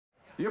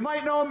You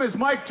might know him as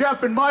Mike,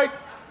 Jeff, and Mike.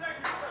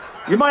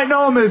 You might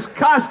know him as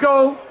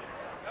Cosco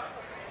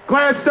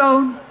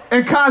Gladstone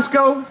and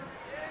Cosco.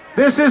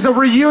 This is a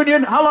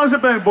reunion. How long has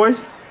it been,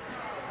 boys?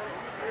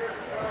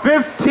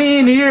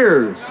 15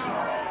 years.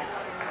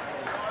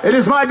 It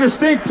is my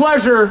distinct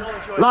pleasure,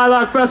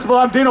 Lilac Festival.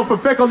 I'm Dino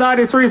from Fickle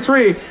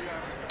 93.3.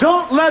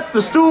 Don't let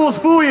the stools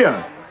fool you.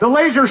 The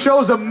laser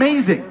show's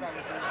amazing.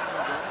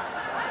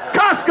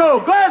 Cosco,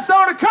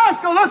 Gladstone, and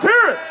Cosco, let's hear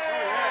it.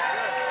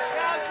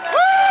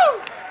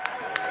 Woo!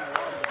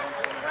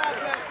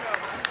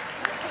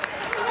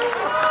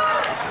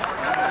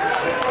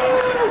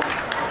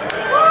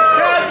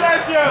 God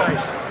bless you.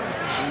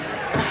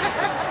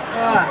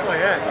 Oh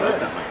yeah,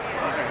 good.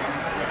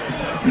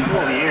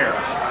 Over here.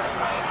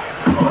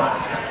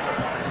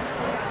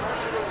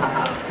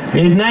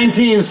 In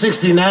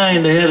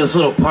 1969, they had this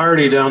little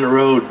party down the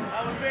road.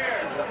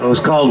 It was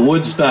called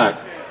Woodstock.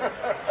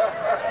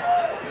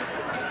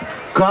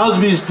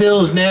 Crosby,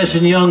 Stills, Nash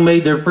and Young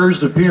made their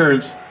first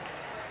appearance,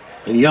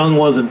 and Young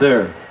wasn't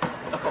there.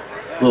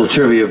 A little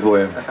trivia for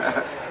you.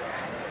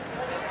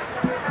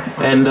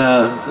 And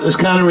this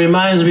kind of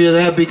reminds me of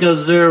that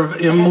because their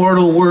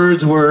immortal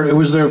words were, it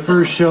was their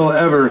first show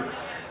ever.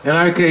 In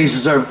our case,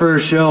 it's our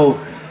first show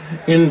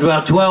in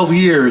about 12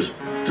 years.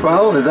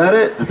 12? Is that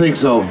it? I think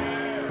so.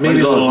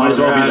 Maybe a little longer. Might as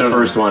well be the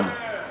first one.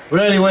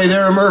 But anyway,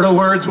 their immortal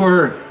words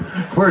were,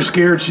 we're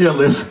scared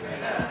shitless.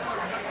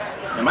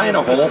 Am I in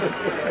a hole?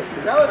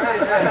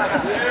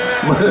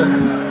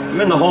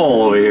 I'm in the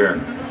hole over here.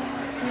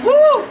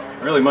 Woo!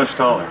 Really much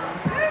taller.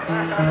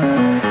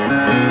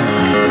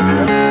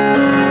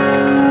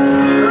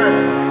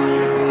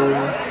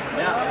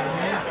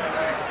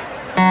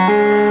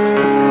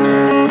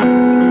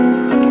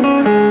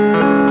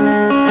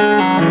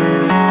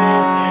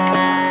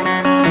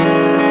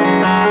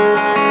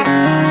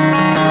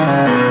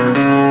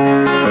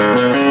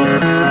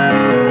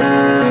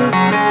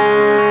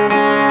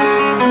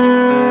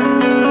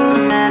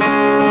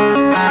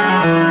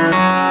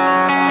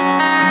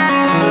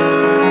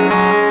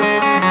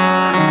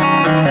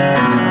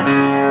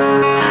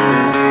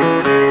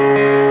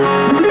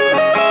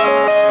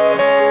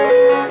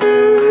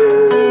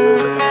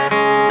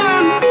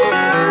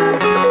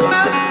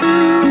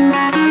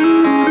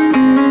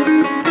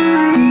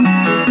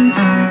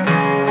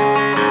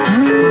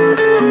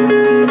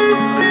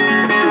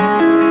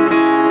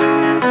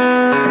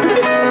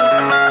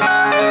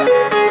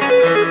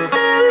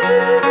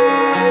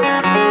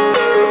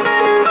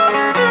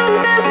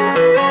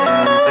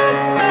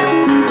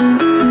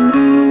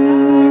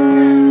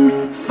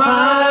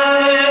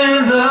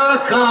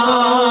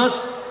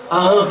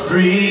 Of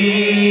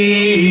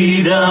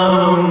freedom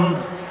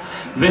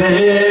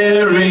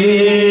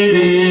buried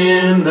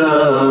in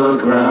the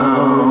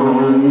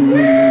ground.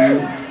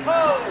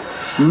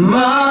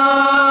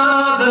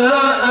 Mother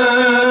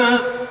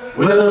Earth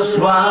will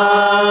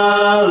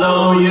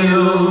swallow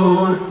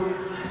you.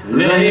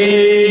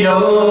 Lay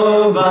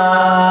your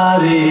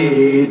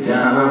body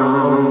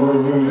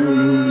down.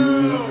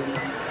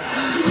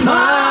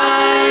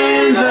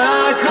 Find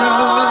the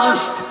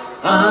cost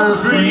of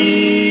freedom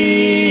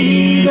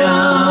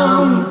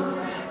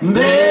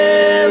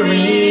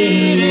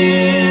buried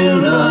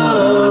in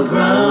the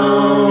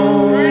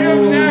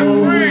ground.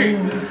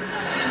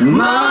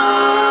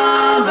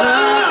 Mother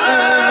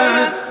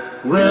Earth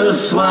will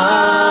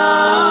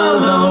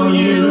swallow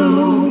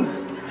you.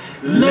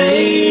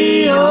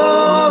 Lay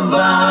your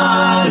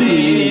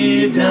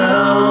body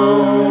down.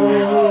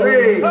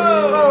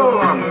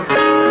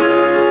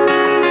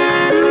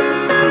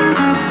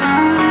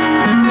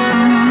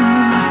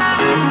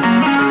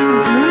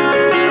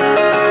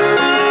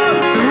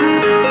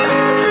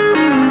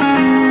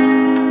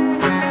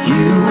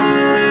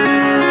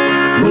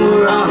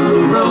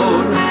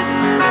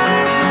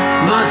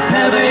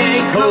 Have a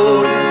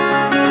code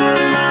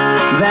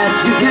that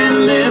you can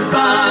live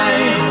by,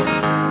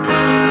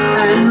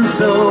 and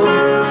so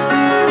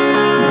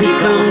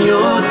become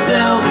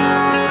yourself,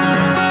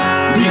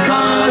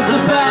 because the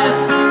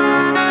past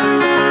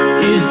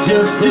is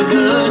just a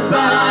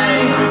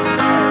goodbye.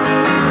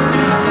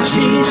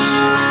 Teach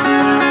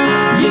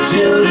your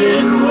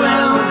children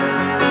well,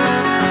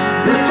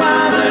 the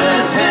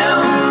Father's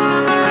hell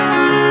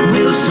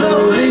will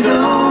slowly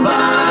go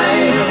by.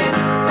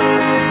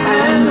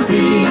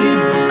 Feed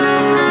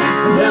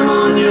them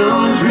on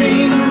your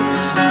dreams,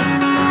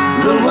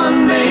 the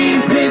one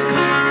they picks,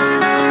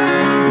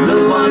 the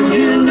one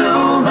you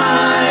know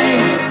by.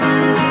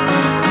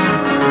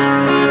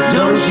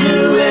 Don't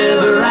you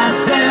ever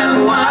ask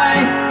them why,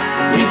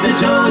 if they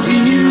told you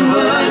you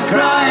would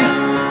cry.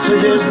 So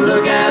just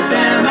look at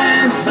them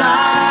and sigh,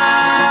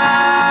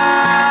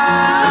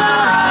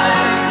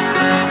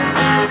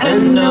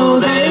 and know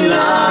they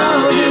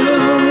love you.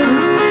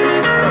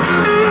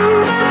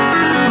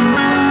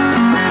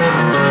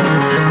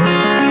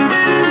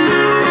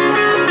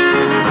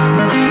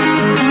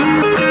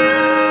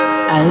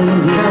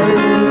 And can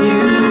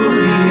you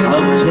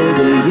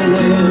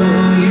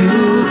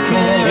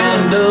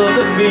know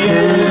the fear?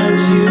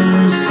 Can't you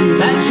see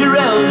that your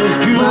elders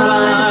grew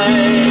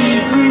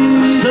by?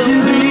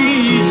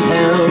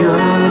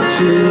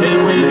 and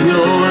with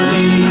your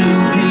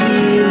lead,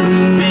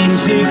 they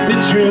seek the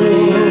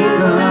truth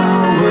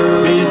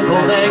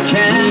before they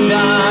can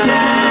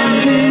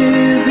die.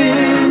 Live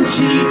and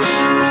teach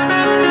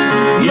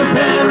your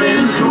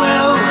parents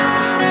well.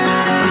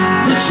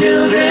 The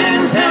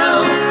children's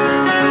hell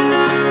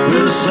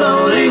will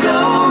slowly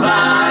go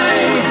by,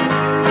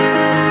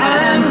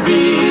 and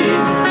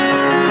feed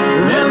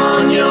them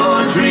on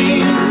your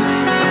dreams.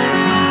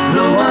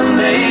 The one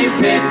they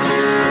picked,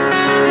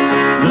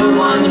 the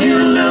one you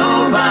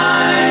know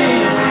by.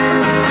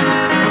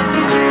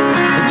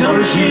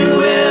 Don't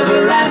you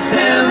ever ask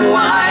them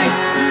why.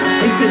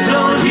 If they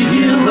told you,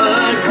 you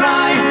would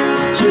cry.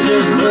 So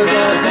just look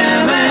at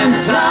them and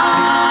sigh.